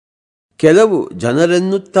ಕೆಲವು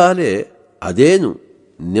ಜನರೆನ್ನುತ್ತಾರೆ, ಅದೇನು,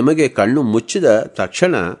 ನಿಮಗೆ ಕಣ್ಣು ಮುಚ್ಚಿದ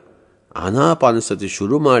ತಕ್ಷಣ ಆನಾಪಾನಸತಿ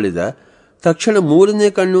ಶುರು ಮಾಡಿದ ತಕ್ಷಣ ಮೂರನೇ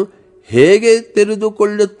ಕಣ್ಣು ಹೇಗೆ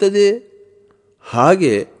ತೆರೆದುಕೊಳ್ಳುತ್ತದೆ?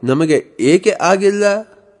 ಹಾಗೆ ನಮಗೆ ಏಕೆ ಆಗಿಲ್ಲ?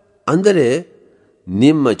 ಅಂದರೆ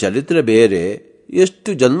ನಿಮ್ಮ ಚರಿತ್ರೆ ಬೇರೆ.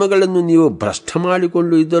 ಎಷ್ಟು ಜನ್ಮಗಳನ್ನು ನೀವು ಭ್ರಷ್ಟ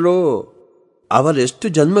ಮಾಡಿಕೊಂಡು ಇದ್ದರೋ, ಅವರೆಷ್ಟು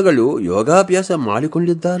ಜನ್ಮಗಳು ಯೋಗಾಭ್ಯಾಸ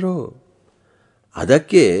ಮಾಡಿಕೊಂಡಿದ್ದಾರೋ.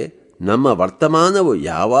 ಅದಕ್ಕೆ ನಮ್ಮ ವರ್ತಮಾನವು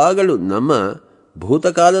ಯಾವಾಗಲೂ ನಮ್ಮ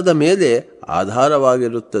ಭೂತಕಾಲದ ಮೇಲೆ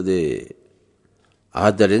ಆಧಾರವಾಗಿರುತ್ತದೆ.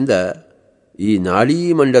 ಆದ್ದರಿಂದ ಈ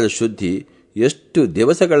ನಾಡೀಮಂಡಲ ಶುದ್ಧಿ ಎಷ್ಟು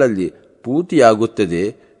ದಿವಸಗಳಲ್ಲಿ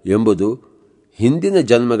ಪೂರ್ತಿಯಾಗುತ್ತದೆ ಎಂಬುದು ಹಿಂದಿನ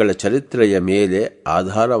ಜನ್ಮಗಳ ಚರಿತ್ರೆಯ ಮೇಲೆ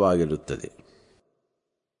ಆಧಾರವಾಗಿರುತ್ತದೆ.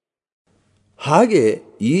 ಹಾಗೆ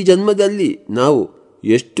ಈ ಜನ್ಮದಲ್ಲಿ ನಾವು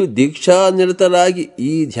ಎಷ್ಟು ದೀಕ್ಷಾನಿರತರಾಗಿ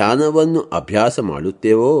ಈ ಧ್ಯಾನವನ್ನು ಅಭ್ಯಾಸ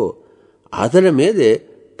ಮಾಡುತ್ತೇವೋ ಅದರ ಮೇಲೆ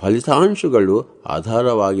ಫಲಿತಾಂಶಗಳು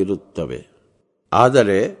ಆಧಾರವಾಗಿರುತ್ತವೆ.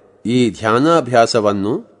 ಆದರೆ ಈ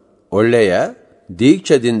ಧ್ಯಾನಾಭ್ಯಾಸವನ್ನು ಒಳ್ಳೆಯ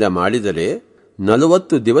ದೀಕ್ಷದಿಂದ ಮಾಡಿದರೆ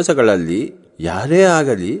 40 ದಿವಸಗಳಲ್ಲಿ ಯಾರೇ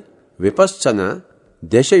ಆಗಲಿ ವಿಪಶ್ಚನ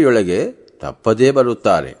ದಶೆಯೊಳಗೆ ತಪ್ಪದೇ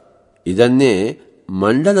ಬರುತ್ತಾರೆ. ಇದನ್ನೇ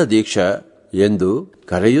ಮಂಡಲ ದೀಕ್ಷಾ ಎಂದು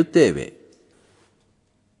ಕರೆಯುತ್ತೇವೆ.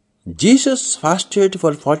 Jesus fasted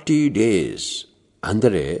for 40 days.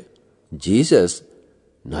 ಅಂದರೆ ಜೀಸಸ್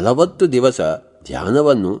 40 ದಿವಸ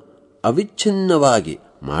ಧ್ಯಾನವನ್ನು ಅವಿಚ್ಛಿನ್ನವಾಗಿ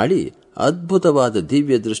ಮಾಡಿ ಅದ್ಭುತವಾದ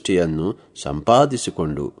ದಿವ್ಯ ದೃಷ್ಟಿಯನ್ನು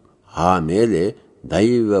ಸಂಪಾದಿಸಿಕೊಂಡು ಆಮೇಲೆ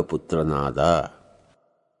ದೈವಪುತ್ರನಾದ.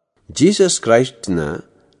 ಜೀಸಸ್ ಕ್ರೈಸ್ಟ್ನ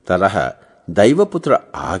ತರಹ ದೈವಪುತ್ರ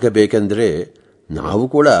ಆಗಬೇಕೆಂದರೆ ನಾವು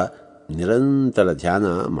ಕೂಡ ನಿರಂತರ ಧ್ಯಾನ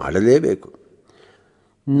ಮಾಡಲೇಬೇಕು.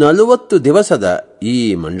 40 ದಿವಸದ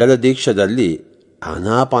ಈ ಮಂಡಲ ದೀಕ್ಷದಲ್ಲಿ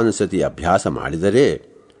ಆನಾಪಾನಸತಿ ಅಭ್ಯಾಸ ಮಾಡಿದರೆ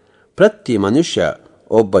ಪ್ರತಿ ಮನುಷ್ಯ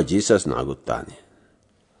ಒಬ್ಬ ಜೀಸಸ್ನಾಗುತ್ತಾನೆ.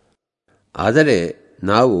 ಆದರೆ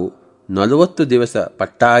ನಾವು 40 ದಿವಸ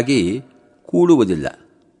ಪಟ್ಟಾಗಿ ಕೂಡುವುದಿಲ್ಲ.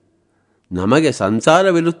 ನಮಗೆ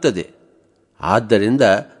ಸಂಸಾರವಿರುತ್ತದೆ. ಆದ್ದರಿಂದ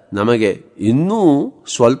ನಮಗೆ ಇನ್ನೂ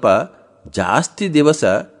ಸ್ವಲ್ಪ ಜಾಸ್ತಿ ದಿವಸ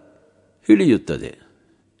ಹಿಡಿಯುತ್ತದೆ.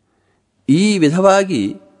 ಈ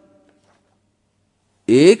ವಿಧವಾಗಿ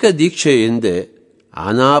ಏಕದೀಕ್ಷೆಯಿಂದ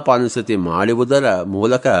ಆನಾಪಾನಸತಿ ಮಾಡುವುದರ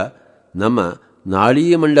ಮೂಲಕ ನಮ್ಮ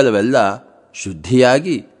ನಾಡೀಮಂಡಲವೆಲ್ಲ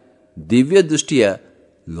ಶುದ್ಧಿಯಾಗಿ ದಿವ್ಯ ದೃಷ್ಟಿಯ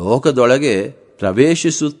ಲೋಕದೊಳಗೆ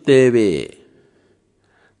ಪ್ರವೇಶಿಸುತ್ತೇವೆ.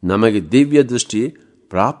 ನಮಗೆ ದಿವ್ಯ ದೃಷ್ಟಿ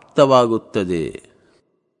ಪ್ರಾಪ್ತವಾಗುತ್ತದೆ.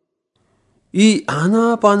 ಈ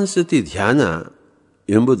ಆನಾಪಾನಸತಿ ಧ್ಯಾನ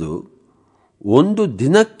ಎಂಬುದು ಒಂದು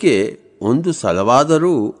ದಿನಕ್ಕೆ ಒಂದು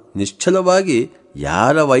ಸಲವಾದರೂ ನಿಶ್ಚಲವಾಗಿ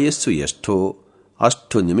ಯಾರ ವಯಸ್ಸು ಎಷ್ಟೋ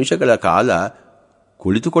ಅಷ್ಟು ನಿಮಿಷಗಳ ಕಾಲ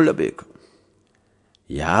ಕುಳಿತುಕೊಳ್ಳಬೇಕು.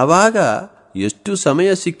 ಯಾವಾಗ ಎಷ್ಟು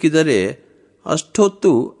ಸಮಯ ಸಿಕ್ಕಿದರೆ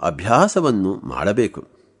ಅಷ್ಟೊತ್ತು ಅಭ್ಯಾಸವನ್ನು ಮಾಡಬೇಕು.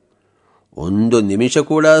 ಒಂದು ನಿಮಿಷ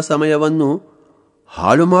ಕೂಡ ಸಮಯವನ್ನು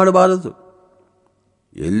ಹಾಳು ಮಾಡಬಾರದು.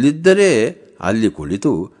 ಎಲ್ಲಿದ್ದರೆ ಅಲ್ಲಿ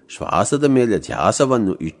ಕುಳಿತು ಶ್ವಾಸದ ಮೇಲೆ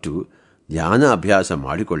ಧ್ಯಾಸವನ್ನು ಇಟ್ಟು ಧ್ಯಾನ ಅಭ್ಯಾಸ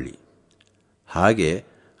ಮಾಡಿಕೊಳ್ಳಿ. ಹಾಗೆ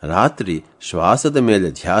ರಾತ್ರಿ ಶ್ವಾಸದ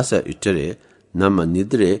ಮೇಲೆ ಧ್ಯಾಸ ಇಟ್ಟರೆ ನಮ್ಮ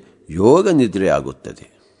ನಿದ್ರೆ ಯೋಗ ನಿದ್ರೆ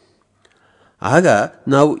ಆಗುತ್ತದೆ. ಆಗ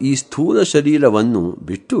ನಾವು ಈ ಸ್ಥೂಲ ಶರೀರವನ್ನು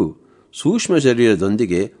ಬಿಟ್ಟು ಸೂಕ್ಷ್ಮ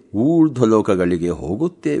ಶರೀರದೊಂದಿಗೆ ಊರ್ಧ್ವಲೋಕಗಳಿಗೆ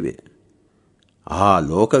ಹೋಗುತ್ತೇವೆ. ಆ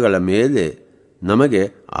ಲೋಕಗಳ ಮೇಲೆ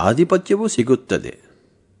ನಮಗೆ ಆಧಿಪತ್ಯವೂ ಸಿಗುತ್ತದೆ.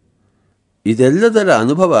 ಇದೆಲ್ಲದರ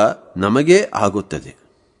ಅನುಭವ ನಮಗೇ ಆಗುತ್ತದೆ.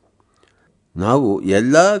 ನಾವು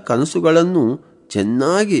ಎಲ್ಲ ಕನಸುಗಳನ್ನು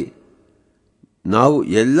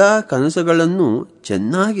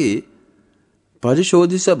ಚೆನ್ನಾಗಿ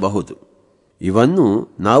ಪರಿಶೋಧಿಸಬಹುದು. ಇವನ್ನು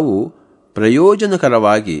ನಾವು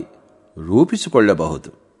ಪ್ರಯೋಜನಕರವಾಗಿ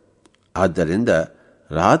ರೂಪಿಸಿಕೊಳ್ಳಬಹುದು. ಆದ್ದರಿಂದ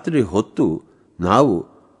ರಾತ್ರಿ ಹೊತ್ತು ನಾವು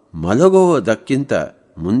ಮಲಗುವುದಕ್ಕಿಂತ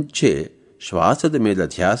ಮುಂಚೆ ಶ್ವಾಸದ ಮೇಲೆ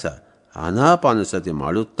ಧ್ಯಾಸ ಆನಾಪಾನಸತಿ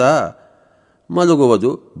ಮಾಡುತ್ತಾ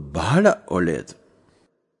ಮಲಗುವುದು ಬಹಳ ಒಳ್ಳೆಯದು.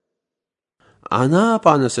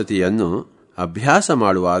 ಆನಾಪಾನಸತಿಯನ್ನು ಅಭ್ಯಾಸ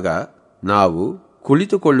ಮಾಡುವಾಗ ನಾವು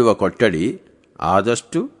ಕುಳಿತುಕೊಳ್ಳುವ ಕೊಠಡಿ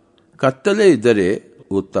ಆದಷ್ಟು ಕತ್ತಲೆ ಇದ್ದರೆ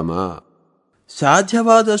ಉತ್ತಮ.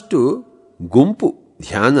 ಸಾಧ್ಯವಾದಷ್ಟು ಗುಂಪು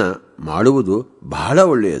ಧ್ಯಾನ ಮಾಡುವುದು ಬಹಳ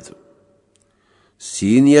ಒಳ್ಳೆಯದು.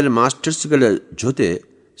 ಸೀನಿಯರ್ ಮಾಸ್ಟರ್ಸ್ಗಳ ಜೊತೆ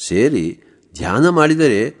ಸೇರಿ ಧ್ಯಾನ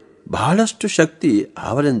ಮಾಡಿದರೆ ಬಹಳಷ್ಟು ಶಕ್ತಿ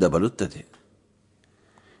ಅವರಿಂದ ಬರುತ್ತದೆ.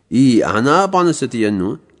 ಈ ಆನಾಪಾನಸತಿಯನ್ನು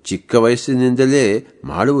ಚಿಕ್ಕ ವಯಸ್ಸಿನಿಂದಲೇ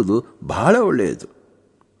ಮಾಡುವುದು ಬಹಳ ಒಳ್ಳೆಯದು.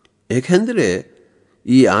 ಏಕೆಂದರೆ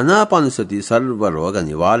ಈ ಆನಾಪಾನಸತಿ ಸರ್ವ ರೋಗ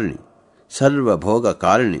ನಿವಾರಣಿ, ಸರ್ವಭೋಗ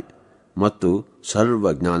ಕಾರಣಿ ಮತ್ತು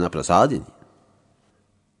ಸರ್ವಜ್ಞಾನ ಪ್ರಸಾದಿನಿ.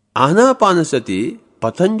 ಆನಾಪಾನಸತಿ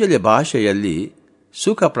ಪತಂಜಲಿ ಭಾಷೆಯಲ್ಲಿ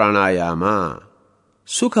ಸುಖ ಪ್ರಾಣಾಯಾಮ,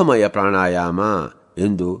 ಸುಖಮಯ ಪ್ರಾಣಾಯಾಮ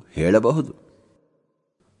ಎಂದು ಹೇಳಬಹುದು.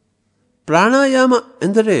 ಪ್ರಾಣಾಯಾಮ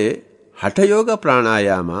ಎಂದರೆ ಹಠಯೋಗ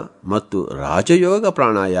ಪ್ರಾಣಾಯಾಮ ಮತ್ತು ರಾಜಯೋಗ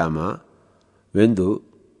ಪ್ರಾಣಾಯಾಮವೆಂದು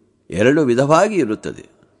ಎರಡು ವಿಧವಾಗಿ ಇರುತ್ತದೆ.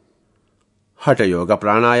 ಹಠಯೋಗ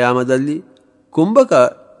ಪ್ರಾಣಾಯಾಮದಲ್ಲಿ ಕುಂಭಕ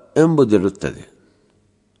ಎಂಬುದಿರುತ್ತದೆ.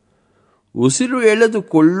 ಉಸಿರು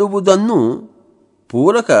ಎಳೆದುಕೊಳ್ಳುವುದನ್ನು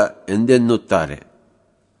ಪೂರಕ ಎಂದೆನ್ನುತ್ತಾರೆ.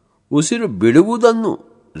 ಉಸಿರು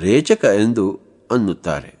ಬಿಡುವುದನ್ನು ರೇಚಕ ಎಂದು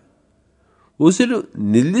ಅನ್ನುತ್ತಾರೆ. ಉಸಿರು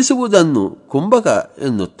ನಿಲ್ಲಿಸುವುದನ್ನು ಕುಂಭಕ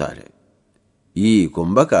ಎನ್ನುತ್ತಾರೆ. ಈ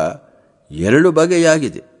ಕುಂಭಕ ಎರಡು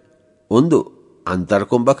ಬಗೆಯಾಗಿದೆ. ಒಂದು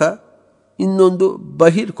ಅಂತರ್ಕುಂಭಕ, ಇನ್ನೊಂದು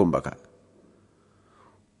ಬಹಿರ್ಕುಂಭಕ.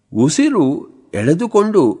 ಉಸಿರು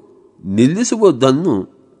ಎಳೆದುಕೊಂಡು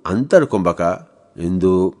ನಿಲ್ಲಿಸುವುದನ್ನು ಅಂತರ್ಕುಂಭಕ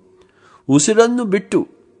ಎಂದು, ಉಸಿರನ್ನು ಬಿಟ್ಟು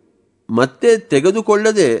ಮತ್ತೆ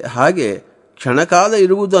ತೆಗೆದುಕೊಳ್ಳದೆ ಹಾಗೆ ಕ್ಷಣಕಾಲ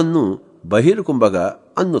ಇರುವುದನ್ನು ಬಹಿರ್ಕುಂಭಕ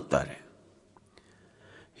ಅನ್ನುತ್ತಾರೆ.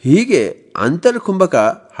 ಹೀಗೆ ಅಂತರ್ಕುಂಭಕ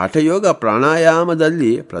ಹಠಯೋಗ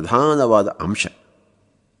ಪ್ರಾಣಾಯಾಮದಲ್ಲಿ ಪ್ರಧಾನವಾದ ಅಂಶ.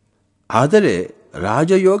 ಆದರೆ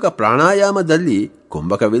ರಾಜಯೋಗ ಪ್ರಾಣಾಯಾಮದಲ್ಲಿ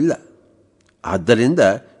ಕುಂಭಕವಿಲ್ಲ. ಆದ್ದರಿಂದ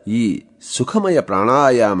ಈ ಸುಖಮಯ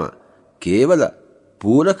ಪ್ರಾಣಾಯಾಮ ಕೇವಲ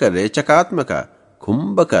ಪೂರಕ ರೇಚಕಾತ್ಮಕ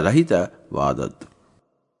ಕುಂಭಕರಹಿತವಾದದ್ದು.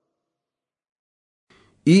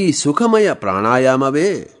 ಈ ಸುಖಮಯ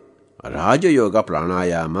ಪ್ರಾಣಾಯಾಮವೇ ರಾಜಯೋಗ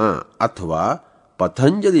ಪ್ರಾಣಾಯಾಮ ಅಥವಾ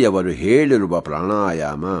ಪತಂಜಲಿಯವರು ಹೇಳಿರುವ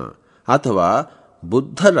ಪ್ರಾಣಾಯಾಮ ಅಥವಾ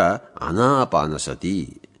ಬುದ್ಧರ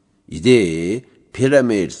ಅನಾಪಾನಸತಿ. ಇದೇ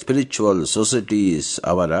ಪಿರಮಿಡ್ ಸ್ಪಿರಿಚುವಲ್ ಸೊಸೈಟೀಸ್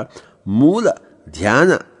ಅವರ ಮೂಲ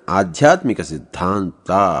ಧ್ಯಾನ ಆಧ್ಯಾತ್ಮಿಕ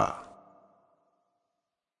ಸಿದ್ಧಾಂತ.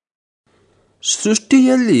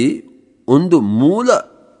 ಸೃಷ್ಟಿಯಲ್ಲಿ ಒಂದು ಮೂಲ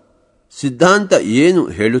ಸಿದ್ಧಾಂತ ಏನು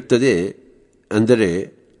ಹೇಳುತ್ತದೆ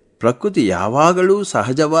ಅಂದರೆ, ಪ್ರಕೃತಿ ಯಾವಾಗಲೂ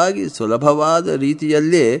ಸಹಜವಾಗಿ ಸುಲಭವಾದ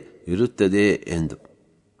ರೀತಿಯಲ್ಲೇ ಇರುತ್ತದೆ ಎಂದು.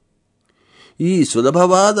 ಈ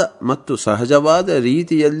ಸುಲಭವಾದ ಮತ್ತು ಸಹಜವಾದ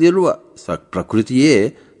ರೀತಿಯಲ್ಲಿರುವ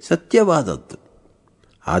ಪ್ರಕೃತಿಯೇ ಸತ್ಯವಾದದ್ದು.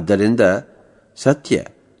 ಆದ್ದರಿಂದ ಸತ್ಯ,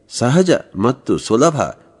 ಸಹಜ ಮತ್ತು ಸುಲಭ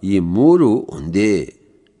ಈ ಮೂರು ಒಂದೇ.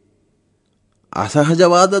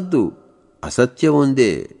 ಅಸಹಜವಾದದ್ದು ಅಸತ್ಯ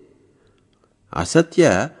ಒಂದೇ.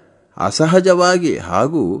 ಅಸತ್ಯ ಅಸಹಜವಾಗಿ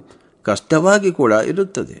ಹಾಗೂ ಕಷ್ಟವಾಗಿ ಕೂಡ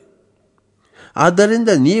ಇರುತ್ತದೆ. ಆದ್ದರಿಂದ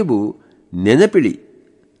ನೀವು ನೆನಪಿಡಿ,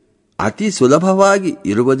 ಅತಿ ಸುಲಭವಾಗಿ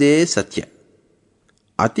ಇರುವುದೇ ಸತ್ಯ,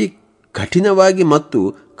 ಅತಿ ಕಠಿಣವಾಗಿ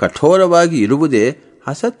ಮತ್ತು ಕಠೋರವಾಗಿ ಇರುವುದೇ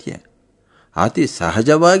ಅಸತ್ಯ, ಅತಿ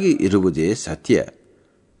ಸಹಜವಾಗಿ ಇರುವುದೇ ಸತ್ಯ,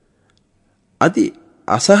 ಅತಿ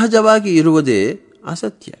ಅಸಹಜವಾಗಿ ಇರುವುದೇ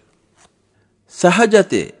ಅಸತ್ಯ.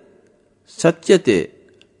 ಸಹಜತೆ, ಸತ್ಯತೆ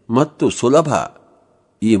ಮತ್ತು ಸುಲಭ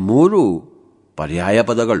ಈ ಮೂರು ಪರ್ಯಾಯ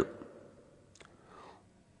ಪದಗಳು.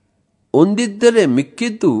 ಒಂದಿದ್ದರೆ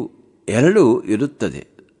ಮಿಕ್ಕಿದ್ದು ಎರಡು ಇರುತ್ತದೆ.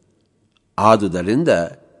 ಆದುದರಿಂದ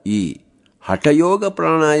ಈ ಹಠಯೋಗ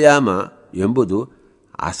ಪ್ರಾಣಾಯಾಮ ಎಂಬುದು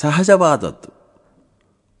ಅಸಹಜವಾದದ್ದು,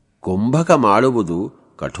 ಕುಂಭಕ ಮಾಡುವುದು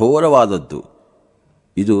ಕಠೋರವಾದದ್ದು,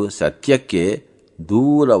 ಇದು ಸತ್ಯಕ್ಕೆ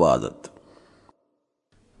ದೂರವಾದದ್ದು.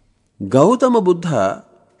 ಗೌತಮ ಬುದ್ಧ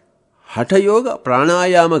ಹಠಯೋಗ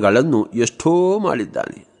ಪ್ರಾಣಾಯಾಮಗಳನ್ನು ಎಷ್ಟೋ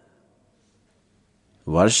ಮಾಡಿದ್ದಾನೆ.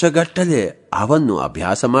 ವರ್ಷಗಟ್ಟಲೆ ಅವನ್ನು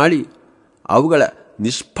ಅಭ್ಯಾಸ ಮಾಡಿ ಅವುಗಳ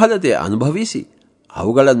ನಿಷ್ಫಲತೆ ಅನುಭವಿಸಿ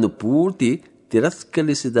ಅವುಗಳನ್ನು ಪೂರ್ತಿ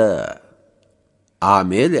ತಿರಸ್ಕರಿಸಿದ.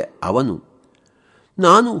 ಆಮೇಲೆ ಅವನು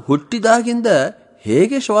ನಾನು ಹುಟ್ಟಿದಾಗಿಂದ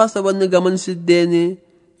ಹೇಗೆ ಶ್ವಾಸವನ್ನು ಗಮನಿಸಿದ್ದೇನೆ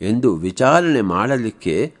ಎಂದು ವಿಚಾರಣೆ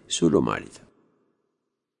ಮಾಡಲಿಕ್ಕೆ ಶುರು ಮಾಡಿದ.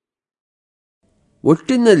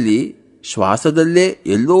 ಒಟ್ಟಿನಲ್ಲಿ ಶ್ವಾಸದಲ್ಲೇ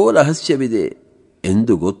ಎಲ್ಲೋ ರಹಸ್ಯವಿದೆ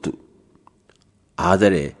ಎಂದು ಗೊತ್ತು.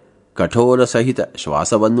 ಆದರೆ ಕಠೋರ ಸಹಿತ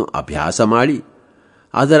ಶ್ವಾಸವನ್ನು ಅಭ್ಯಾಸ ಮಾಡಿ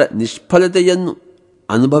ಅದರ ನಿಷ್ಫಲತೆಯನ್ನು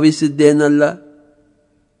ಅನುಭವಿಸಿದ್ದೇನಲ್ಲ.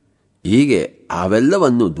 ಹೀಗೆ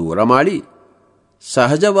ಅವೆಲ್ಲವನ್ನು ದೂರ ಮಾಡಿ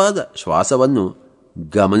ಸಹಜವಾದ ಶ್ವಾಸವನ್ನು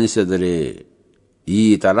ಗಮನಿಸಿದರೆ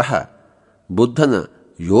ಈ ತರಹ ಬುದ್ಧನ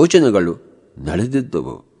ಯೋಚನೆಗಳು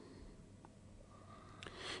ನಡೆದಿದ್ದವು.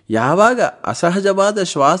 ಯಾವಾಗ ಅಸಹಜವಾದ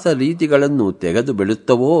ಶ್ವಾಸ ರೀತಿಗಳನ್ನು ತೆಗೆದು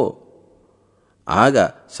ಬಿಡುತ್ತವೋ ಆಗ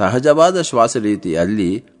ಸಹಜವಾದ ಶ್ವಾಸ ರೀತಿ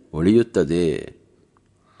ಅಲ್ಲಿ ಉಳಿಯುತ್ತದೆ.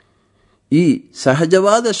 ಈ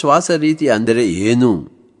ಸಹಜವಾದ ಶ್ವಾಸ ರೀತಿ ಅಂದರೆ ಏನು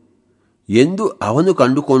ಎಂದು ಅವನು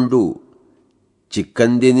ಕಂಡುಕೊಂಡು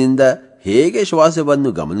ಚಿಕ್ಕಂದಿನಿಂದ ಹೇಗೆ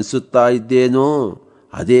ಶ್ವಾಸವನ್ನು ಗಮನಿಸುತ್ತಾ ಇದ್ದೇನೋ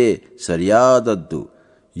ಅದೇ ಸರಿಯಾದದ್ದು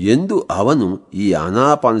ಎಂದು ಅವನು ಈ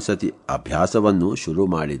ಆನಾಪಾನಸತಿ ಅಭ್ಯಾಸವನ್ನು ಶುರು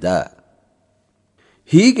ಮಾಡಿದ.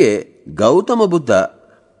 ಹೀಗೆ ಗೌತಮ ಬುದ್ಧ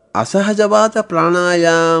ಅಸಹಜವಾದ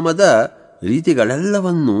ಪ್ರಾಣಾಯಾಮದ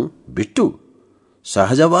ರೀತಿಗಳೆಲ್ಲವನ್ನೂ ಬಿಟ್ಟು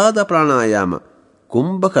ಸಹಜವಾದ ಪ್ರಾಣಾಯಾಮ,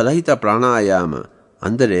 ಕುಂಭಕರಹಿತ ಪ್ರಾಣಾಯಾಮ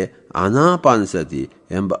ಅಂದರೆ ಆನಾಪಾನಸತಿ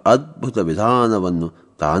ಎಂಬ ಅದ್ಭುತ ವಿಧಾನವನ್ನು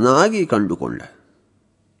ತಾನಾಗಿ ಕಂಡುಕೊಂಡ.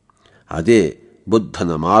 ಅದೇ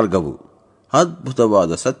ಬುದ್ಧನ ಮಾರ್ಗವು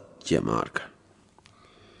ಅದ್ಭುತವಾದ ಸತ್ಯ ಮಾರ್ಗ.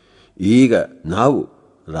 ಈಗ ನಾವು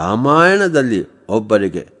ರಾಮಾಯಣದಲ್ಲಿ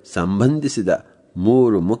ಒಬ್ಬರಿಗೆ ಸಂಬಂಧಿಸಿದ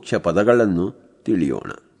 3 ಮುಖ್ಯ ಪದಗಳನ್ನು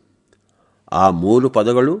ತಿಳಿಯೋಣ. ಆ 3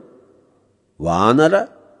 ಪದಗಳು ವಾನರ,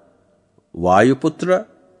 ವಾಯುಪುತ್ರ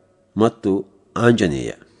ಮತ್ತು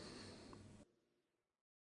ಆಂಜನೇಯ.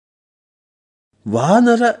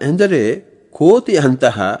 ವಾನರ ಎಂದರೆ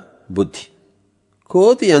ಕೋತಿಯಂತಹ ಬುದ್ಧಿ,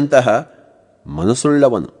 ಕೋತಿಯಂತಹ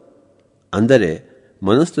ಮನಸ್ಸುಳ್ಳವನು, ಅಂದರೆ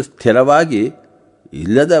ಮನಸ್ಸು ಸ್ಥಿರವಾಗಿ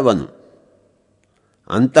ಇಲ್ಲದವನು.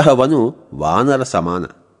 ಅಂತಹವನು ವಾನರ ಸಮಾನ.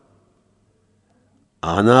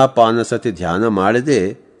 ಆನಾಪಾನಸತಿ ಧ್ಯಾನ ಮಾಡದೆ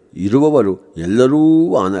ಇರುವವರು ಎಲ್ಲರೂ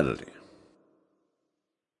ವಾನರರೇ.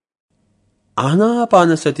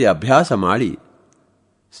 ಆನಾಪಾನಸತಿ ಅಭ್ಯಾಸ ಮಾಡಿ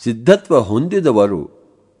ಸಿದ್ಧತ್ವ ಹೊಂದಿದವರು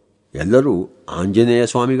ಎಲ್ಲರೂ ಆಂಜನೇಯ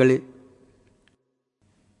ಸ್ವಾಮಿಗಳೇ.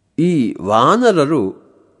 ಈ ವಾನರರು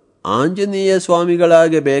ಆಂಜನೇಯ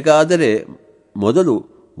ಸ್ವಾಮಿಗಳಾಗಬೇಕಾದರೆ ಮೊದಲು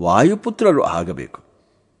ವಾಯುಪುತ್ರರು ಆಗಬೇಕು.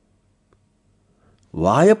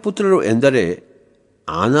 ವಾಯುಪುತ್ರರು ಎಂದರೆ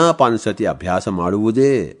ಆನಾಪಾನಸತಿ ಅಭ್ಯಾಸ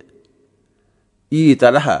ಮಾಡುವುದೇ. ಈ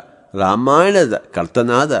ತರಹ ರಾಮಾಯಣದ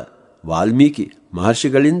ಕರ್ತನಾದ ವಾಲ್ಮೀಕಿ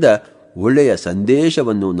ಮಹರ್ಷಿಗಳಿಂದ ಒಳ್ಳೆಯ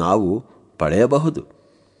ಸಂದೇಶವನ್ನು ನಾವು ಪಡೆಯಬಹುದು.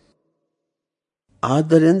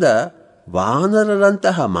 ಆದ್ದರಿಂದ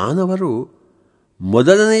ವಾನರರಂತಹ ಮಾನವರು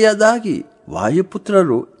ಮೊದಲನೆಯದಾಗಿ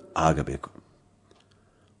ವಾಯುಪುತ್ರರು ಆಗಬೇಕು.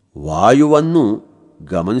 ವಾಯುವನ್ನು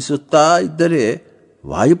ಗಮನಿಸುತ್ತಾ ಇದ್ದರೆ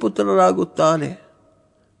ವಾಯುಪುತ್ರರಾಗುತ್ತಾರೆ.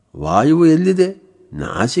 ವಾಯುವು ಎಲ್ಲಿದೆ?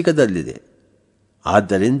 ನಾಸಿಕದಲ್ಲಿದೆ.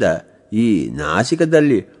 ಆದ್ದರಿಂದ ಈ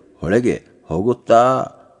ನಾಸಿಕದಲ್ಲಿ ಒಳಗೆ ಹೋಗುತ್ತಾ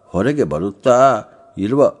ಹೊರಗೆ ಬರುತ್ತಾ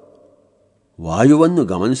ಇರುವ ವಾಯುವನ್ನು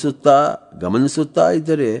ಗಮನಿಸುತ್ತಾ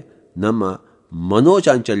ಇದ್ದರೆ ನಮ್ಮ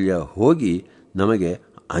ಮನೋಚಾಂಚಲ್ಯ ಹೋಗಿ ನಮಗೆ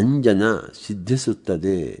ಅಂಜನ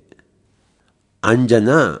ಸಿದ್ಧಿಸುತ್ತದೆ.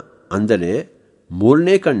 ಅಂಜನ ಅಂದರೆ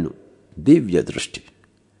 3ನೇ ಕಣ್ಣು, ದಿವ್ಯ ದೃಷ್ಟಿ.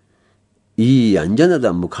 ಈ ಅಂಜನದ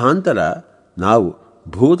ಮುಖಾಂತರ ನಾವು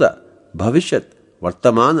ಭೂತ, ಭವಿಷ್ಯತ್,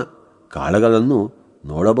 ವರ್ತಮಾನ ಕಾಲಗಳನ್ನು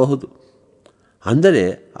ನೋಡಬಹುದು. ಅಂದರೆ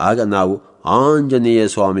ಆಗ ನಾವು ಆಂಜನೇಯ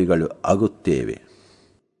ಸ್ವಾಮಿಗಳು ಆಗುತ್ತೇವೆ.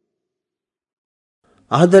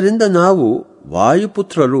 ಆದ್ದರಿಂದ ನಾವು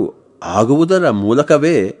ವಾಯುಪುತ್ರರು ಆಗುವುದರ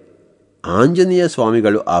ಮೂಲಕವೇ ಆಂಜನೇಯ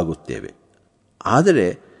ಸ್ವಾಮಿಗಳು ಆಗುತ್ತೇವೆ. ಆದರೆ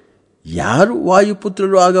ಯಾರು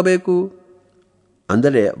ವಾಯುಪುತ್ರರು ಆಗಬೇಕು?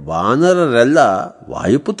 ಅಂದರೆ ವಾನರರೆಲ್ಲ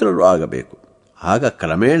ವಾಯುಪುತ್ರರು ಆಗಬೇಕು. ಆಗ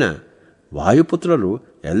ಕ್ರಮೇಣ ವಾಯುಪುತ್ರರು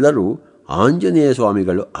ಎಲ್ಲರೂ ಆಂಜನೇಯ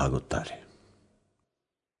ಸ್ವಾಮಿಗಳು ಆಗುತ್ತಾರೆ.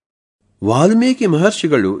 ವಾಲ್ಮೀಕಿ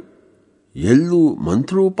ಮಹರ್ಷಿಗಳು ಎಲ್ಲೂ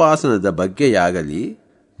ಮಂತ್ರೋಪಾಸನದ ಬಗ್ಗೆಯಾಗಲಿ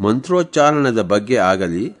ಮಂತ್ರೋಚ್ಚಾರಣದ ಬಗ್ಗೆ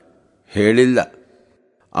ಆಗಲಿ ಹೇಳಿಲ್ಲ.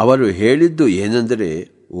 ಅವರು ಹೇಳಿದ್ದು ಏನೆಂದರೆ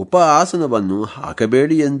ಉಪ ಆಸನವನ್ನು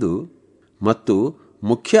ಹಾಕಬೇಡಿ ಎಂದು ಮತ್ತು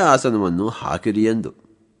ಮುಖ್ಯ ಆಸನವನ್ನು ಹಾಕಿರಿ ಎಂದು.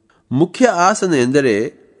 ಮುಖ್ಯ ಆಸನ ಎಂದರೆ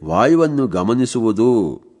ವಾಯುವನ್ನು ಗಮನಿಸುವುದು,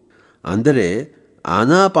 ಅಂದರೆ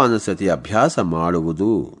ಆನಾಪಾನಸತಿ ಅಭ್ಯಾಸ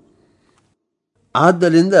ಮಾಡುವುದು.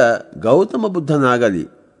 ಆದ್ದರಿಂದ ಗೌತಮ ಬುದ್ಧನಾಗಲಿ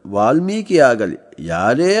ವಾಲ್ಮೀಕಿಯಾಗಲಿ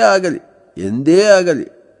ಯಾರೇ ಆಗಲಿ ಎಂದೇ ಆಗಲಿ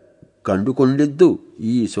ಕಂಡುಕೊಂಡಿದ್ದು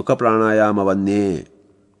ಈ ಸುಖ ಪ್ರಾಣಾಯಾಮವನ್ನೇ,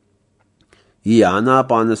 ಈ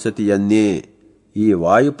ಆನಾಪಾನಸತಿಯನ್ನೇ, ಈ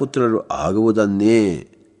ವಾಯುಪುತ್ರರು ಆಗುವುದನ್ನೇ.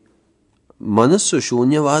 ಮನಸ್ಸು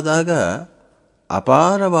ಶೂನ್ಯವಾದಾಗ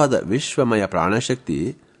ಅಪಾರವಾದ ವಿಶ್ವಮಯ ಪ್ರಾಣಶಕ್ತಿ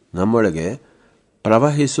ನಮ್ಮೊಳಗೆ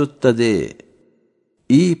ಪ್ರವಹಿಸುತ್ತದೆ.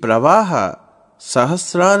 ಈ ಪ್ರವಾಹ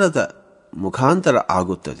ಸಹಸ್ರಾರದ ಮುಖಾಂತರ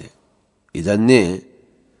ಆಗುತ್ತದೆ. ಇದನ್ನೇ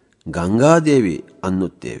ಗಂಗಾದೇವಿ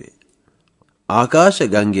ಅನ್ನುತ್ತೇವೆ, ಆಕಾಶ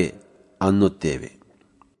ಗಂಗೆ ಅನ್ನುತ್ತೇವೆ.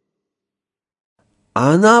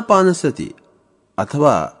 ಆನಾಪಾನಸತಿ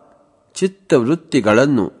ಅಥವಾ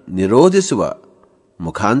ಚಿತ್ತವೃತ್ತಿಗಳನ್ನು ನಿರೋಧಿಸುವ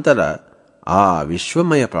ಮುಖಾಂತರ ಆ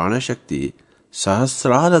ವಿಶ್ವಮಯ ಪ್ರಾಣಶಕ್ತಿ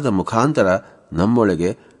ಸಹಸ್ರಾರದ ಮುಖಾಂತರ ನಮ್ಮೊಳಗೆ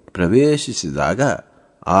ಪ್ರವೇಶಿಸಿದಾಗ,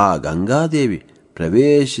 ಆ ಗಂಗಾದೇವಿ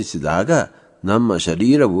ಪ್ರವೇಶಿಸಿದಾಗ ನಮ್ಮ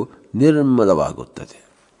ಶರೀರವು ನಿರ್ಮಲವಾಗುತ್ತದೆ.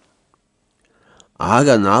 ಆಗ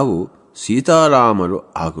ನಾವು ಸೀತಾರಾಮರು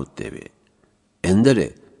ಆಗುತ್ತೇವೆ. ಎಂದರೆ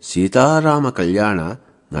ಸೀತಾರಾಮ ಕಲ್ಯಾಣ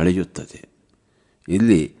ನಡೆಯುತ್ತದೆ.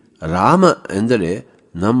 ಇಲ್ಲಿ ರಾಮ ಎಂದರೆ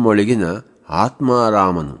ನಮ್ಮೊಳಗಿನ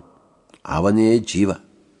ಆತ್ಮಾರಾಮನು, ಅವನೇ ಜೀವ.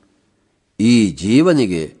 ಈ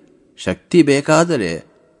ಜೀವನಿಗೆ ಶಕ್ತಿ ಬೇಕಾದರೆ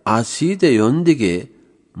ಆ ಸೀತೆಯೊಂದಿಗೆ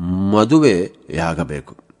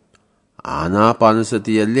ಮದುವೆಯಾಗಬೇಕು.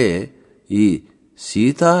 ಆನಾಪಾನಸತಿಯಲ್ಲೇ ಈ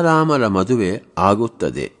ಸೀತಾರಾಮರ ಮದುವೆ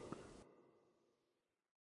ಆಗುತ್ತದೆ.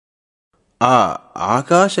 ಆ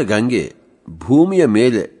ಆಕಾಶ ಗಂಗೆ ಭೂಮಿಯ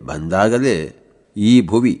ಮೇಲೆ ಬಂದಾಗಲೇ ಈ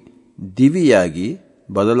ಭುವಿ ದಿವಿಯಾಗಿ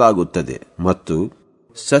ಬದಲಾಗುತ್ತದೆ ಮತ್ತು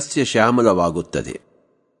ಸಸ್ಯ ಶ್ಯಾಮಲವಾಗುತ್ತದೆ.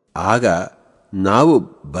 ಆಗ ನಾವು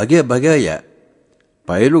ಬಗೆ ಬಗೆಯ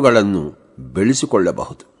ಪೈರುಗಳನ್ನು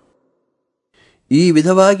ಬೆಳೆಸಿಕೊಳ್ಳಬಹುದು. ಈ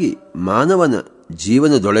ವಿಧವಾಗಿ ಮಾನವನ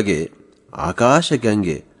ಜೀವನದೊಳಗೆ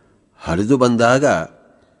ಆಕಾಶಗಂಗೆ ಹರಿದು ಬಂದಾಗ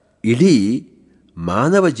ಇಡೀ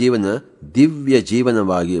ಮಾನವ ಜೀವನ ದಿವ್ಯ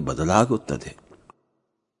ಜೀವನವಾಗಿ ಬದಲಾಗುತ್ತದೆ.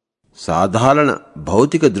 ಸಾಧಾರಣ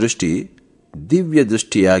ಭೌತಿಕ ದೃಷ್ಟಿ ದಿವ್ಯ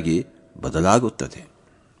ದೃಷ್ಟಿಯಾಗಿ ಬದಲಾಗುತ್ತದೆ.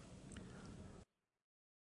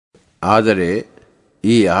 ಆದರೆ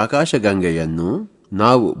ಈ ಆಕಾಶಗಂಗೆಯನ್ನು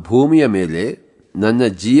ನಾವು ಭೂಮಿಯ ಮೇಲೆ ನನ್ನ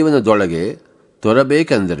ಜೀವನದೊಳಗೆ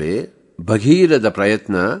ತರಬೇಕೆಂದರೆ ಭಗೀರಥ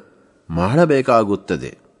ಪ್ರಯತ್ನ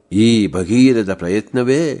ಮಾಡಬೇಕಾಗುತ್ತದೆ. ಈ ಭಗೀರಥ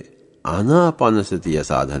ಪ್ರಯತ್ನವೇ ಆನಾಪಾನಸತಿಯ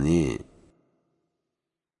ಸಾಧನೆ.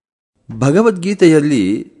 ಭಗವದ್ಗೀತೆಯಲ್ಲಿ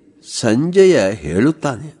ಸಂಜಯ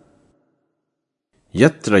ಹೇಳುತ್ತಾನೆ,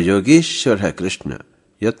 ಯತ್ರ ಯೋಗೇಶ್ವರ ಕೃಷ್ಣ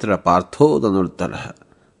ಯತ್ರ ಪಾರ್ಥೋದನುತ್ತರ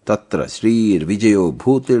ತತ್ರ ಶ್ರೀರ್ವಿಜಯೋ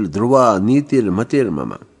ಭೂತಿರ್ ಧ್ರುವ ನೀತಿರ್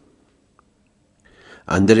ಮತಿರ್ಮಮ.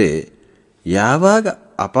 ಅಂದರೆ ಯಾವಾಗ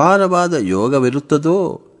ಅಪಾರವಾದ ಯೋಗವಿರುತ್ತದೋ,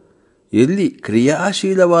 ಎಲ್ಲಿ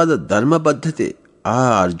ಕ್ರಿಯಾಶೀಲವಾದ ಧರ್ಮಬದ್ಧತೆ ಆ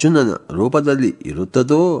ಅರ್ಜುನನ ರೂಪದಲ್ಲಿ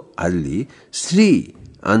ಇರುತ್ತದೋ, ಅಲ್ಲಿ ಶ್ರೀ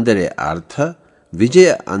ಅಂದರೆ ಅರ್ಥ, ವಿಜಯ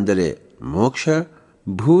ಅಂದರೆ ಮೋಕ್ಷ,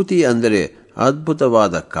 ಭೂತಿ ಅಂದರೆ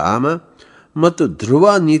ಅದ್ಭುತವಾದ ಕಾಮ ಮತ್ತು ಧ್ರುವ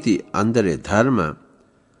ನೀತಿ ಅಂದರೆ ಧರ್ಮ.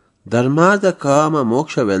 ಧರ್ಮಾರ್ಥ ಕಾಮ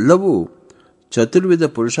ಮೋಕ್ಷವೆಲ್ಲವೂ ಚತುರ್ವಿಧ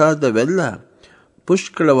ಪುರುಷಾರ್ಥವೆಲ್ಲ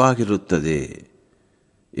ಪುಷ್ಕಳವಾಗಿರುತ್ತದೆ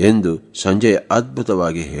ಎಂದು ಸಂಜಯ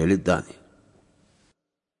ಅದ್ಭುತವಾಗಿ ಹೇಳಿದ್ದಾನೆ.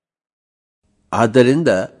 ಆದ್ದರಿಂದ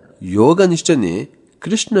ಯೋಗನಿಷ್ಠನೇ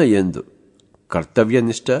ಕೃಷ್ಣ ಎಂದು,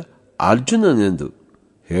 ಕರ್ತವ್ಯನಿಷ್ಠ ಅರ್ಜುನನೆಂದು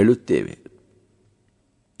ಹೇಳುತ್ತೇವೆ.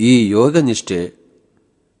 ಈ ಯೋಗನಿಷ್ಠೆ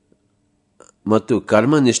ಮತ್ತು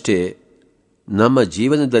ಕರ್ಮನಿಷ್ಠೆ ನಮ್ಮ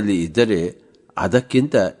ಜೀವನದಲ್ಲಿ ಇದ್ದರೆ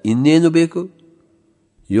ಅದಕ್ಕಿಂತ ಇನ್ನೇನು ಬೇಕು?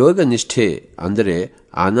 ಯೋಗನಿಷ್ಠೆ ಅಂದರೆ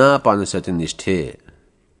ಆನಾಪಾನಸತಿ ನಿಷ್ಠೆ.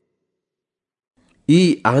 ಈ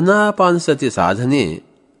ಆನಾಪಾನಸತಿ ಸಾಧನೆ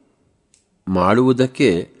ಮಾಡುವುದಕ್ಕೆ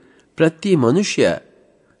ಪ್ರತಿ ಮನುಷ್ಯ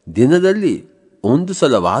ದಿನದಲ್ಲಿ ಒಂದು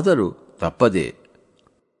ಸಲವಾದರೂ ತಪ್ಪದೆ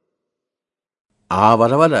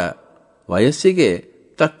ಅವರವರ ವಯಸ್ಸಿಗೆ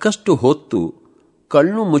ತಕ್ಕಷ್ಟು ಹೊತ್ತು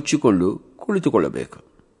ಕಣ್ಣು ಮುಚ್ಚಿಕೊಂಡು ಕುಳಿತುಕೊಳ್ಳಬೇಕು.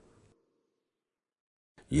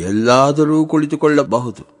 ಎಲ್ಲಾದರೂ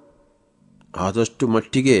ಕುಳಿತುಕೊಳ್ಳಬಹುದು. ಆದಷ್ಟು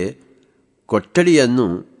ಮಟ್ಟಿಗೆ ಕೊಠಡಿಯನ್ನು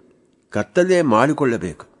ಕತ್ತಲೆ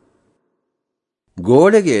ಮಾಡಿಕೊಳ್ಳಬೇಕು.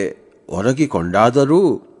 ಗೋಡೆಗೆ ಒರಗಿಕೊಂಡಾದರೂ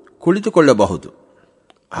ಕುಳಿತುಕೊಳ್ಳಬಹುದು.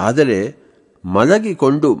 ಆದರೆ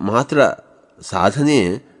ಮಲಗಿಕೊಂಡು ಮಾತ್ರ ಸಾಧನೆ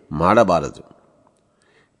ಮಾಡಬಾರದು.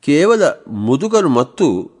 ಕೇವಲ ಮುದುಕರು ಮತ್ತು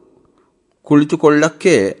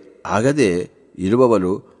ಕುಳಿತುಕೊಳ್ಳಕ್ಕೆ ಆಗದೆ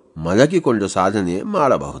ಇರುವವರು ಮಲಗಿಕೊಂಡು ಸಾಧನೆ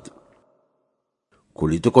ಮಾಡಬಹುದು.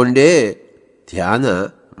 ಕುಳಿತುಕೊಂಡೇ ಧ್ಯಾನ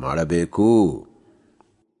ಮಾಡಬೇಕು.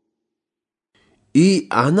 ಈ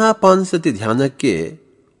ಆನಾಪಾನಸತಿ ಧ್ಯಾನಕ್ಕೆ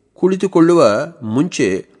ಕುಳಿತುಕೊಳ್ಳುವ ಮುಂಚೆ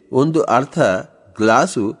ಒಂದು ಅರ್ಧ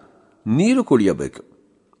ಗ್ಲಾಸು ನೀರು ಕುಡಿಯಬೇಕು.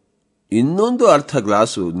 ಇನ್ನೊಂದು ಅರ್ಧ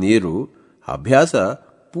ಗ್ಲಾಸು ನೀರು ಅಭ್ಯಾಸ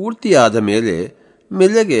ಪೂರ್ತಿಯಾದ ಮೇಲೆ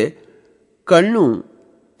ಮೆಲ್ಲಗೆ ಕಣ್ಣು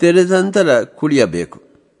ತೆರೆದ ನಂತರ ಕುಡಿಯಬೇಕು.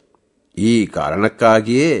 ಈ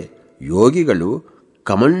ಕಾರಣಕ್ಕಾಗಿಯೇ ಯೋಗಿಗಳು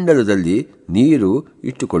ಕಮಂಡಲದಲ್ಲಿ ನೀರು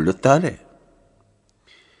ಇಟ್ಟುಕೊಳ್ಳುತ್ತಾರೆ.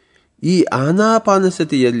 ಈ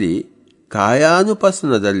ಆನಾಪಾನಸತಿಯಲ್ಲಿ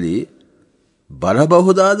ಕಾಯಾನುಪಸನದಲ್ಲಿ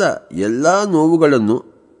ಬರಬಹುದಾದ ಎಲ್ಲ ನೋವುಗಳನ್ನು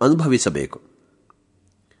ಅನುಭವಿಸಬೇಕು.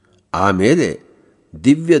 ಆಮೇಲೆ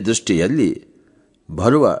ದಿವ್ಯ ದೃಷ್ಟಿಯಲ್ಲಿ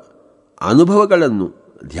ಬರುವ ಅನುಭವಗಳನ್ನು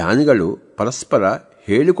ಧ್ಯಾನಿಗಳು ಪರಸ್ಪರ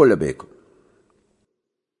ಹೇಳಿಕೊಳ್ಳಬೇಕು.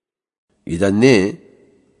 ಇದನ್ನೇ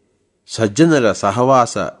ಸಜ್ಜನರ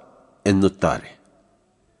ಸಹವಾಸ ಎನ್ನುತ್ತಾರೆ.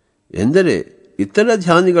 ಎಂದರೆ ಇತರ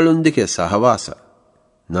ಧ್ಯಾನಿಗಳೊಂದಿಗೆ ಸಹವಾಸ.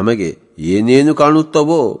 ನಮಗೆ ಏನೇನು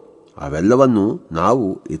ಕಾಣುತ್ತವೋ ಅವೆಲ್ಲವನ್ನು ನಾವು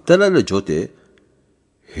ಇತರರ ಜೊತೆ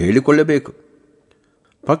ಹೇಳಿಕೊಳ್ಳಬೇಕು.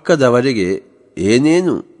 ಪಕ್ಕದವರಿಗೆ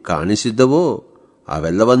ಏನೇನು ಕಾಣಿಸಿದ್ದವೋ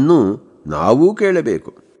ಅವೆಲ್ಲವನ್ನೂ ನಾವೂ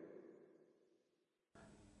ಕೇಳಬೇಕು.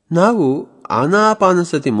 ನಾವು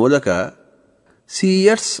ಆನಾಪಾನಸತಿ ಮೂಲಕ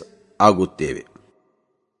ಸೀಯರ್ಸ್ ಆಗುತ್ತೇವೆ.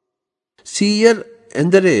 ಸೀಯರ್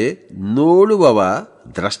ಎಂದರೆ ನೋಡುವವ,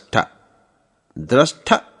 ದ್ರಷ್ಟ. ದ್ರಷ್ಟ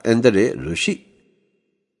ಎಂದರೆ ಋಷಿ.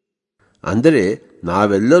 ಅಂದರೆ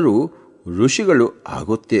ನಾವೆಲ್ಲರೂ ಋಷಿಗಳು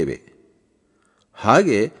ಆಗುತ್ತೇವೆ.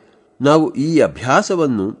 ಹಾಗೆ ನಾವು ಈ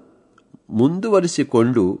ಅಭ್ಯಾಸವನ್ನು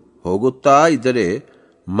ಮುಂದುವರಿಸಿಕೊಂಡು ಹೋಗುತ್ತಾ ಇದ್ದರೆ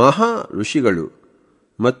ಮಹಾ ಋಷಿಗಳು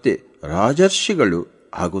ಮತ್ತೆ ರಾಜರ್ಷಿಗಳು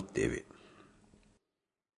ಆಗುತ್ತೇವೆ.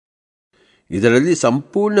 ಇದರಲ್ಲಿ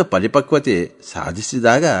ಸಂಪೂರ್ಣ ಪರಿಪಕ್ವತೆ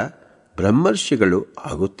ಸಾಧಿಸಿದಾಗ ಬ್ರಹ್ಮರ್ಷಿಗಳು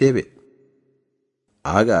ಆಗುತ್ತೇವೆ.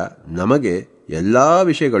 ಆಗ ನಮಗೆ ಎಲ್ಲ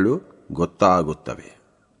ವಿಷಯಗಳು ಗೊತ್ತಾಗುತ್ತವೆ.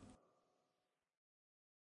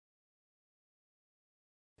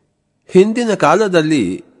 ಹಿಂದಿನ ಕಾಲದಲ್ಲಿ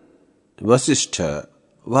ವಸಿಷ್ಠ,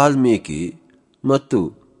 ವಾಲ್ಮೀಕಿ ಮತ್ತು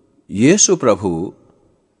ಯೇಸು ಪ್ರಭು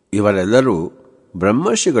ಇವರೆಲ್ಲರೂ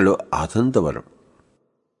ಬ್ರಹ್ಮರ್ಷಿಗಳು ಆದಂಥವರು.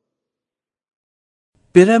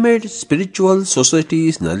 ಪಿರಮಿಡ್ ಸ್ಪಿರಿಚುವಲ್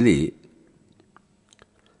ಸೊಸೈಟೀಸ್ನಲ್ಲಿ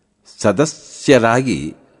ಸದಸ್ಯರಾಗಿ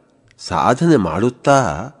ಸಾಧನೆ ಮಾಡುತ್ತಾ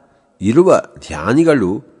ಇರುವ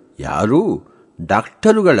ಧ್ಯಾನಿಗಳು ಯಾರೂ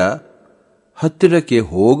ಡಾಕ್ಟರುಗಳ ಹತ್ತಿರಕ್ಕೆ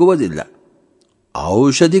ಹೋಗುವುದಿಲ್ಲ,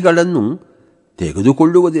 ಔಷಧಿಗಳನ್ನು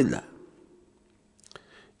ತೆಗೆದುಕೊಳ್ಳುವುದಿಲ್ಲ.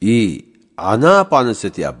 ಈ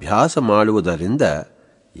ಆನಾಪಾನಸತಿ ಅಭ್ಯಾಸ ಮಾಡುವುದರಿಂದ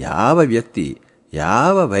ಯಾವ ವ್ಯಕ್ತಿ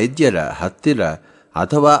ಯಾವ ವೈದ್ಯರ ಹತ್ತಿರ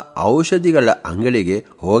ಅಥವಾ ಔಷಧಿಗಳ ಅಂಗಡಿಗೆ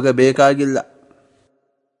ಹೋಗಬೇಕಾಗಿಲ್ಲ.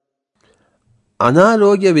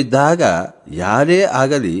 ಅನಾರೋಗ್ಯವಿದ್ದಾಗ ಯಾರೇ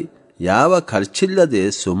ಆಗಲಿ ಯಾವ ಖರ್ಚಿಲ್ಲದೆ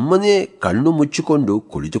ಸುಮ್ಮನೆ ಕಣ್ಣು ಮುಚ್ಚಿಕೊಂಡು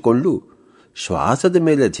ಕುಳಿತುಕೊಂಡು ಶ್ವಾಸದ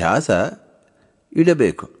ಮೇಲೆ ಧ್ಯಾಸ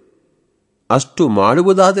ಇಡಬೇಕು. ಅಷ್ಟು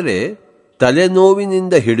ಮಾಡುವುದಾದರೆ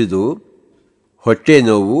ತಲೆನೋವಿನಿಂದ ಹಿಡಿದು ಹೊಟ್ಟೆ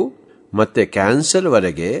ನೋವು ಮತ್ತೆ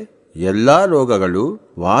ಕ್ಯಾನ್ಸರ್ವರೆಗೆ ಎಲ್ಲ ರೋಗಗಳು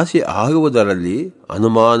ವಾಸಿ ಆಗುವುದರಲ್ಲಿ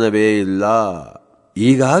ಅನುಮಾನವೇ ಇಲ್ಲ.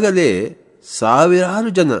 ಈಗಾಗಲೇ ಸಾವಿರಾರು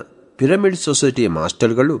ಜನ ಪಿರಮಿಡ್ ಸೊಸೈಟಿ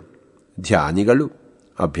ಮಾಸ್ಟರ್ಗಳು, ಧ್ಯಾನಿಗಳು,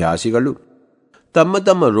 ಅಭ್ಯಾಸಿಗಳು ತಮ್ಮ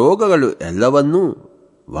ತಮ್ಮ ರೋಗಗಳು ಎಲ್ಲವನ್ನೂ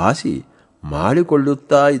ವಾಸಿ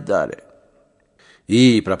ಮಾಡಿಕೊಳ್ಳುತ್ತಾ ಇದ್ದಾರೆ. ಈ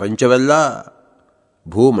ಪ್ರಪಂಚವೆಲ್ಲ,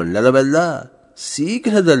 ಭೂಮಂಡಲವೆಲ್ಲ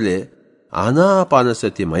ಶೀಘ್ರದಲ್ಲೇ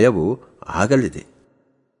ಆನಾಪಾನಸತಿ ಮಯವು ಆಗಲಿದೆ.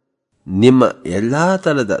 ನಿಮ್ಮ ಎಲ್ಲ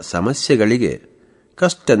ಥರದ ಸಮಸ್ಯೆಗಳಿಗೆ,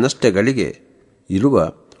 ಕಷ್ಟ ನಷ್ಟಗಳಿಗೆ ಇರುವ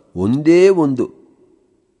ಒಂದೇ ಒಂದು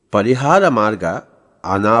ಪರಿಹಾರ ಮಾರ್ಗ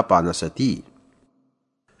ಆನಾಪಾನಸತಿ.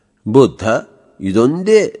 ಬುದ್ಧ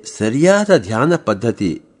ಇದೊಂದೇ ಸರಿಯಾದ ಧ್ಯಾನ ಪದ್ಧತಿ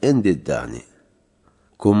ಎಂದಿದ್ದಾನೆ.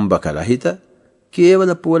 ಕುಂಭಕರಹಿತ,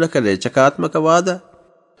 ಕೇವಲ ಪೂರಕ ರೇಚಕಾತ್ಮಕವಾದ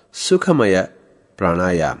ಸುಖಮಯ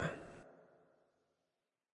ಪ್ರಾಣಾಯಾಮ.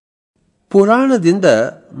 ಪುರಾಣದಿಂದ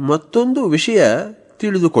ಮತ್ತೊಂದು ವಿಷಯ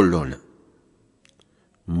ತಿಳಿದುಕೊಳ್ಳೋಣ.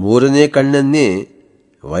 ಮೂರನೇ ಕಣ್ಣನ್ನೇ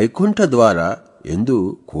ವೈಕುಂಠ ದ್ವಾರ ಎಂದು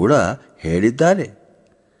ಕೂಡ ಹೇಳಿದ್ದಾರೆ.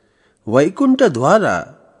 ವೈಕುಂಠ ದ್ವಾರ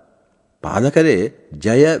ಪಾಲಕರೇ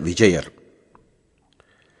ಜಯ ವಿಜಯರು.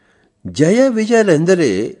 ಜಯ ವಿಜಯರೆಂದರೆ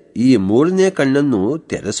ಈ ಮೂರನೇ ಕಣ್ಣನ್ನು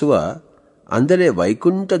ತೆರೆಸುವ, ಅಂದರೆ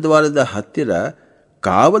ವೈಕುಂಠ ದ್ವಾರದ ಹತ್ತಿರ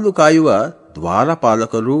ಕಾವಲು ಕಾಯುವ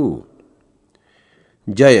ದ್ವಾರಪಾಲಕರು.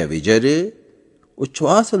 ಜಯ ವಿಜಯರೇ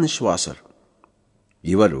ಉಚ್ಛ್ವಾಸ ನಿಶ್ವಾಸರು.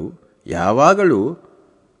 ಇವರು ಯಾವಾಗಲೂ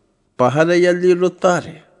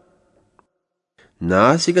ಪಹರೆಯಲ್ಲಿರುತ್ತಾರೆ.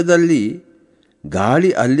 ನಾಸಿಕದಲ್ಲಿ ಗಾಳಿ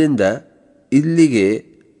ಅಲ್ಲಿಂದ ಇಲ್ಲಿಗೆ,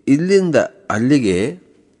 ಇಲ್ಲಿಂದ ಅಲ್ಲಿಗೆ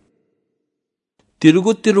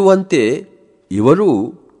ತಿರುಗುತ್ತಿರುವಂತೆ ಇವರು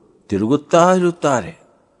ತಿರುಗುತ್ತಾ ಇರುತ್ತಾರೆ.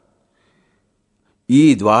 ಈ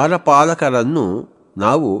ದ್ವಾರಪಾಲಕರನ್ನು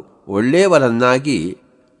ನಾವು ಒಳ್ಳೆಯವರನ್ನಾಗಿ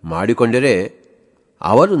ಮಾಡಿಕೊಂಡರೆ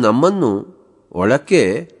ಅವರು ನಮ್ಮನ್ನು ಒಳಕ್ಕೆ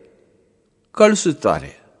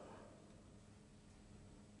ಕಳಿಸುತ್ತಾರೆ.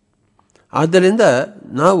 ಆದ್ದರಿಂದ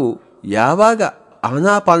ನಾವು ಯಾವಾಗ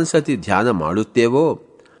ಆನಾಪಾನಸತಿ ಧ್ಯಾನ ಮಾಡುತ್ತೇವೋ,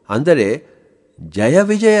 ಅಂದರೆ ಜಯ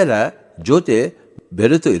ವಿಜಯರ ಜೊತೆ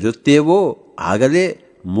ಬೆರೆತು ಇರುತ್ತೇವೋ, ಆಗಲೇ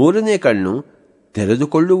ಮೂರನೇ ಕಣ್ಣು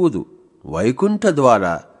ತೆರೆದುಕೊಳ್ಳುವುದು, ವೈಕುಂಠ ದ್ವಾರ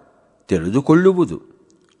ತೆರೆದುಕೊಳ್ಳುವುದು.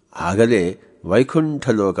 ಆಗಲೇ ವೈಕುಂಠ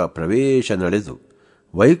ಲೋಕ ಪ್ರವೇಶ ನಡೆದು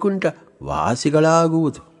ವೈಕುಂಠ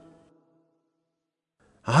ವಾಸಿಗಳಾಗುವುದು.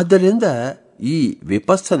 ಆದ್ದರಿಂದ ಈ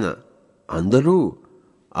ವಿಪස්සನ ಅಂದರೂ,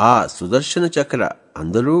 ಆ ಸುದರ್ಶನ ಚಕ್ರ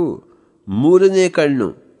ಅಂದರೂ, ಮೂರನೇ ಕಣ್ಣು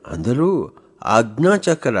ಅಂದರೂ,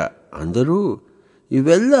 ಆಜ್ಞಾಚಕ್ರ ಅಂದರೂ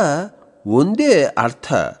ಇವೆಲ್ಲ ಒಂದೇ ಅರ್ಥ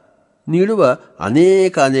ನೀಡುವ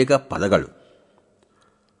ಅನೇಕ ಪದಗಳು.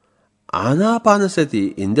 ಆನಾಪಾನಸತಿ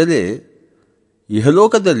ಎಂದರೆ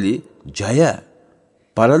ಇಹಲೋಕದಲ್ಲಿ ಜಯ,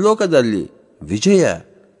 ಪರಲೋಕದಲ್ಲಿ ವಿಜಯ.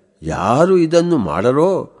 ಯಾರು ಇದನ್ನು ಮಾಡರೋ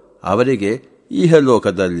ಅವರಿಗೆ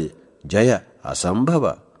ಇಹಲೋಕದಲ್ಲಿ ಜಯ ಅಸಂಭವ,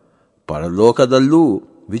 ಪರಲೋಕದಲ್ಲೂ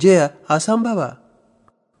ವಿಜಯ ಅಸಂಭವ.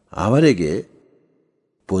 ಅವರಿಗೆ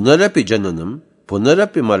ಪುನರಪಿ ಜನನಂ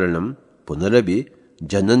ಪುನರಪಿ ಮರಣಂ ಪುನರಪಿ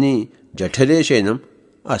ಜನನಿ ಜಠರೇಶೇನಂ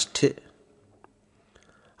ಅಷ್ಟೇ.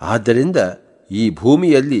 ಆದ್ದರಿಂದ ಈ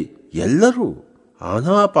ಭೂಮಿಯಲ್ಲಿ ಎಲ್ಲರೂ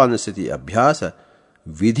ಆನಾಪಾನಸತಿ ಅಭ್ಯಾಸ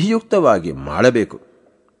ವಿಧಿಯುಕ್ತವಾಗಿ ಮಾಡಬೇಕು.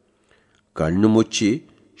 ಕಣ್ಣು ಮುಚ್ಚಿ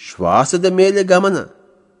ಶ್ವಾಸದ ಮೇಲೆ ಗಮನ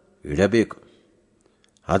ಇಡಬೇಕು.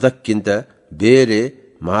 ಅದಕ್ಕಿಂತ ಬೇರೆ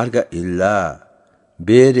ಮಾರ್ಗ ಇಲ್ಲ,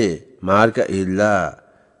 ಬೇರೆ ಮಾರ್ಗ ಇಲ್ಲ,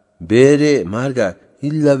 ಬೇರೆ ಮಾರ್ಗ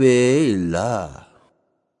ಇಲ್ಲವೇ ಇಲ್ಲ.